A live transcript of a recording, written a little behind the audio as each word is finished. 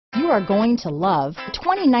are going to love the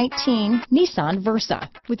 2019 Nissan Versa.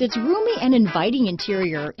 With its roomy and inviting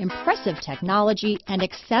interior, impressive technology, and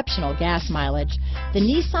exceptional gas mileage, the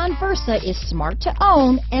Nissan Versa is smart to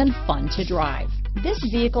own and fun to drive. This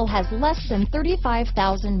vehicle has less than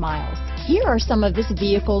 35,000 miles. Here are some of this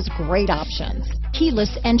vehicle's great options: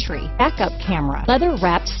 keyless entry, backup camera,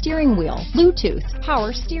 leather-wrapped steering wheel, Bluetooth,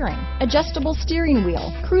 power steering, adjustable steering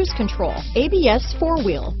wheel, cruise control, ABS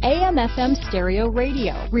 4-wheel, AM/FM stereo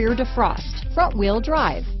radio, rear defrost, front-wheel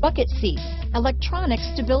drive, bucket seats, electronic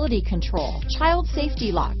stability control, child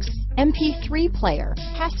safety locks, MP3 player,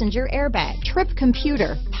 passenger airbag, trip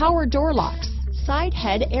computer, power door locks, side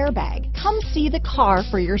head airbag. Come see the car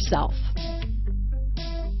for yourself.